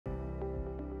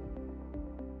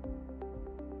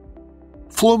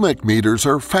FLOMEC meters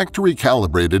are factory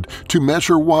calibrated to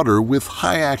measure water with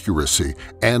high accuracy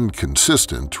and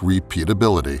consistent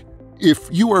repeatability. If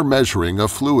you are measuring a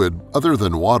fluid other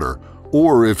than water,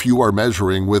 or if you are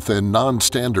measuring with a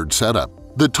non-standard setup,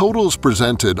 the totals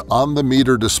presented on the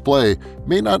meter display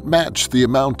may not match the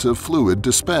amount of fluid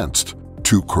dispensed.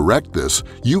 To correct this,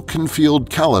 you can field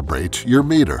calibrate your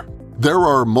meter. There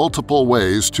are multiple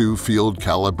ways to field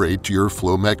calibrate your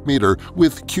FLOMEC meter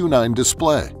with Q9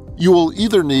 display. You will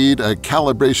either need a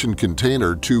calibration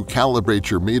container to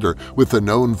calibrate your meter with a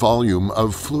known volume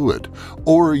of fluid,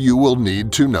 or you will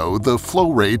need to know the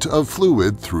flow rate of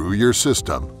fluid through your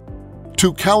system.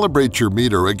 To calibrate your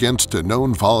meter against a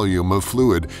known volume of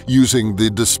fluid using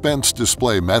the dispensed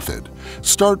display method,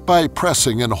 start by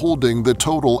pressing and holding the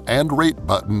total and rate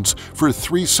buttons for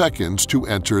 3 seconds to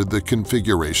enter the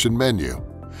configuration menu.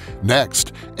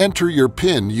 Next, enter your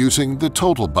PIN using the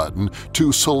total button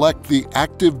to select the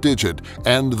active digit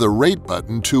and the rate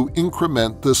button to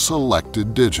increment the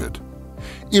selected digit.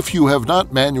 If you have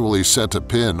not manually set a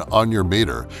PIN on your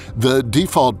meter, the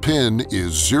default PIN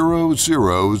is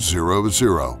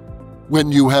 0000.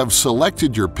 When you have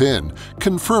selected your PIN,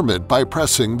 confirm it by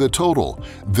pressing the total,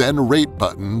 then rate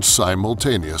button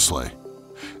simultaneously.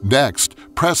 Next,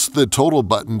 press the total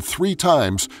button 3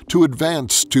 times to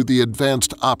advance to the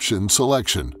advanced option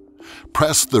selection.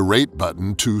 Press the rate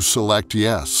button to select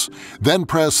yes, then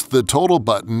press the total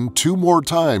button 2 more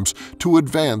times to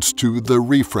advance to the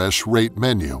refresh rate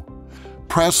menu.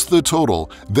 Press the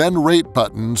total, then rate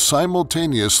button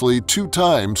simultaneously 2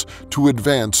 times to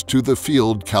advance to the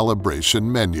field calibration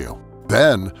menu.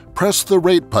 Then, press the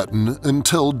rate button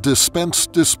until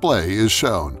dispensed display is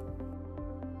shown.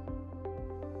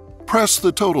 Press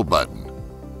the total button.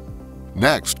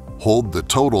 Next, hold the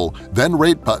total, then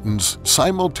rate buttons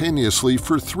simultaneously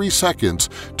for 3 seconds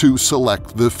to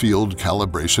select the field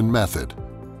calibration method.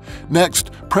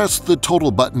 Next, press the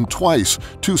total button twice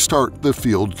to start the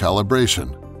field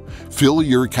calibration. Fill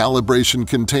your calibration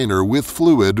container with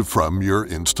fluid from your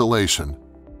installation.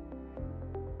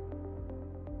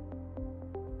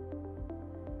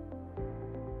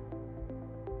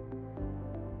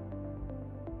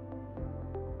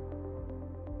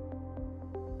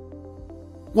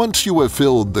 Once you have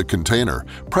filled the container,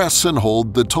 press and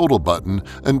hold the total button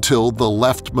until the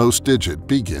leftmost digit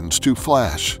begins to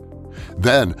flash.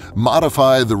 Then,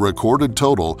 modify the recorded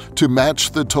total to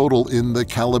match the total in the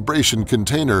calibration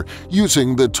container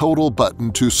using the total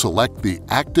button to select the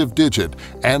active digit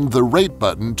and the rate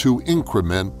button to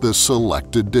increment the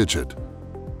selected digit.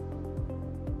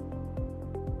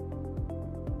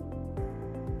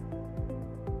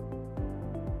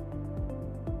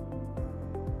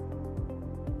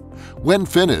 When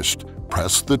finished,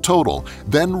 press the total,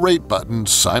 then rate button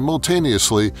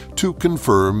simultaneously to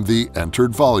confirm the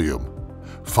entered volume.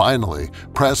 Finally,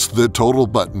 press the total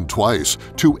button twice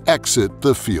to exit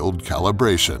the field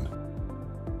calibration.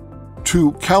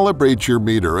 To calibrate your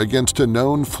meter against a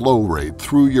known flow rate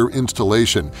through your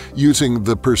installation using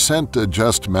the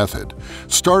 %adjust method,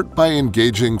 start by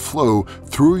engaging flow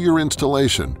through your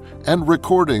installation and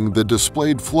recording the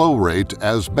displayed flow rate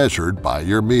as measured by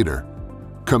your meter.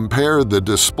 Compare the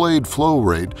displayed flow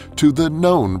rate to the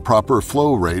known proper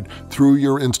flow rate through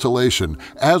your installation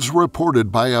as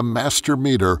reported by a master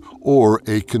meter or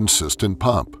a consistent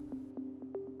pump.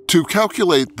 To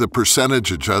calculate the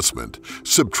percentage adjustment,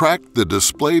 subtract the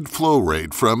displayed flow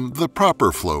rate from the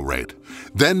proper flow rate.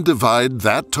 Then divide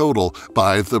that total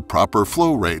by the proper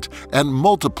flow rate and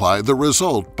multiply the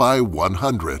result by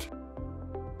 100.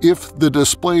 If the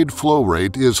displayed flow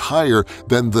rate is higher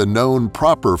than the known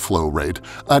proper flow rate,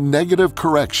 a negative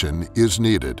correction is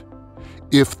needed.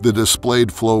 If the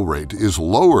displayed flow rate is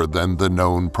lower than the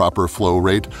known proper flow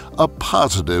rate, a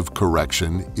positive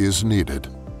correction is needed.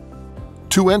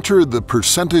 To enter the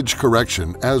percentage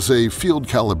correction as a field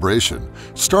calibration,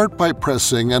 start by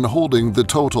pressing and holding the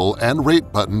total and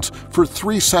rate buttons for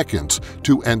 3 seconds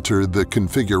to enter the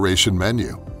configuration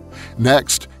menu.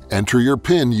 Next, enter your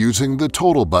PIN using the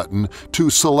total button to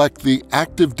select the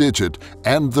active digit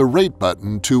and the rate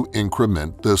button to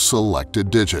increment the selected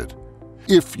digit.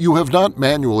 If you have not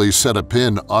manually set a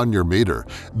PIN on your meter,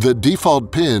 the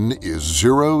default PIN is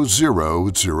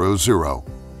 0000.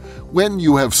 When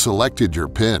you have selected your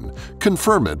PIN,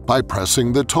 confirm it by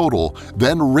pressing the total,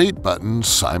 then rate button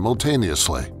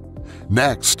simultaneously.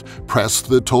 Next, press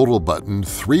the total button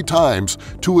 3 times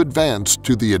to advance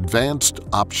to the advanced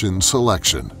option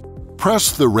selection.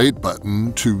 Press the rate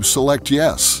button to select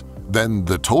yes, then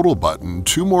the total button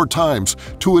 2 more times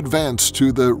to advance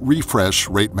to the refresh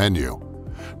rate menu.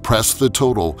 Press the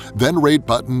total, then rate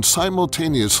button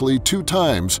simultaneously 2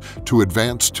 times to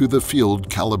advance to the field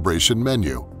calibration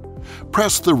menu.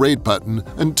 Press the rate button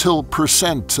until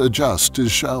 % adjust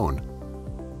is shown.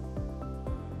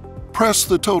 Press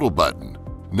the total button.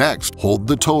 Next, hold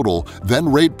the total, then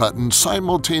rate button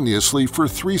simultaneously for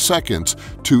 3 seconds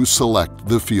to select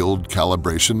the field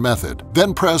calibration method.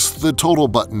 Then press the total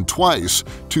button twice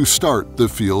to start the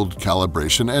field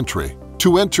calibration entry.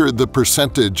 To enter the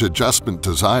percentage adjustment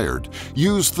desired,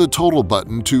 use the total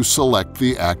button to select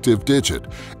the active digit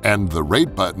and the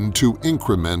rate button to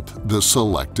increment the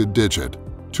selected digit.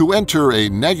 To enter a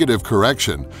negative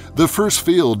correction, the first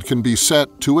field can be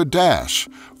set to a dash.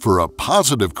 For a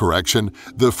positive correction,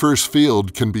 the first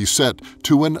field can be set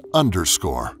to an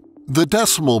underscore. The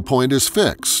decimal point is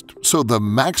fixed, so the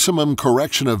maximum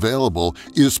correction available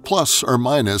is plus or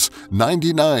minus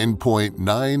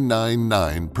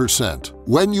 99.999%.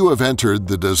 When you have entered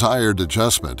the desired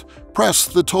adjustment, press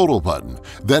the total button,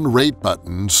 then rate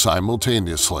button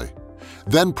simultaneously.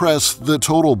 Then press the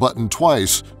total button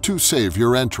twice to save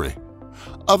your entry.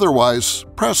 Otherwise,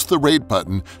 press the rate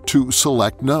button to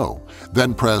select no,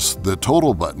 then press the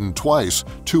total button twice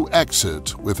to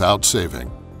exit without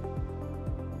saving.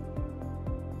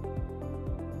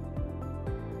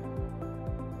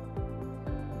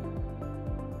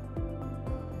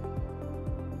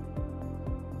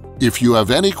 If you have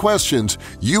any questions,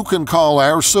 you can call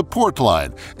our support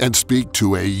line and speak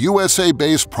to a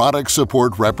USA-based product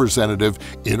support representative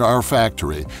in our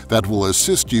factory that will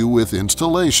assist you with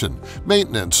installation,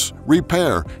 maintenance,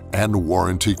 repair, and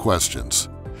warranty questions.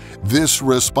 This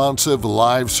responsive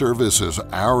live service is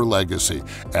our legacy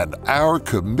and our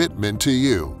commitment to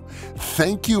you.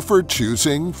 Thank you for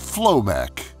choosing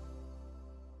FLOMEC.